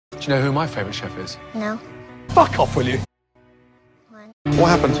Do you know who my favourite chef is? No. Fuck off, will you?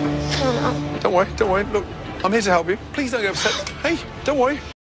 What happened? I Don't worry. Look, I'm here to help you. Please don't get upset. Hey, don't worry.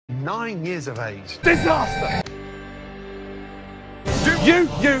 9 years of age. Disaster! You.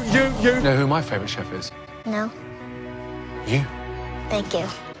 You know who my favourite chef is? No. You. Thank you.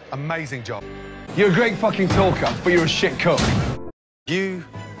 Amazing job. You're a great fucking talker, but you're a shit cook. You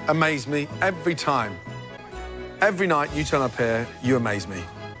amaze me every time. Every night you turn up here, you amaze me.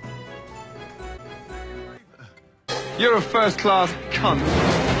 You're a first-class cunt.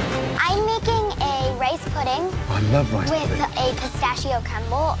 I'm making a rice pudding. I love rice pudding. With a pistachio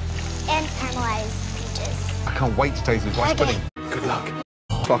crumble and caramelized peaches. I can't wait to taste this rice pudding. Good luck.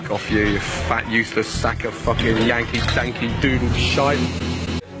 Fuck off you fat, useless sack of fucking Yankee-danky doodle shite.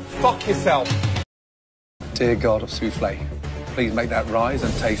 Fuck yourself. Dear God of souffle, please make that rise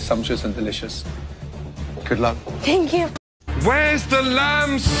and taste sumptuous and delicious. Good luck. Thank you. Where's the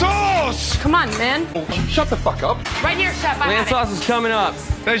lamb sauce? Come on, man. Shut the fuck up. Right here, chef. Lamb sauce is coming up.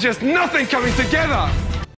 There's just nothing coming together.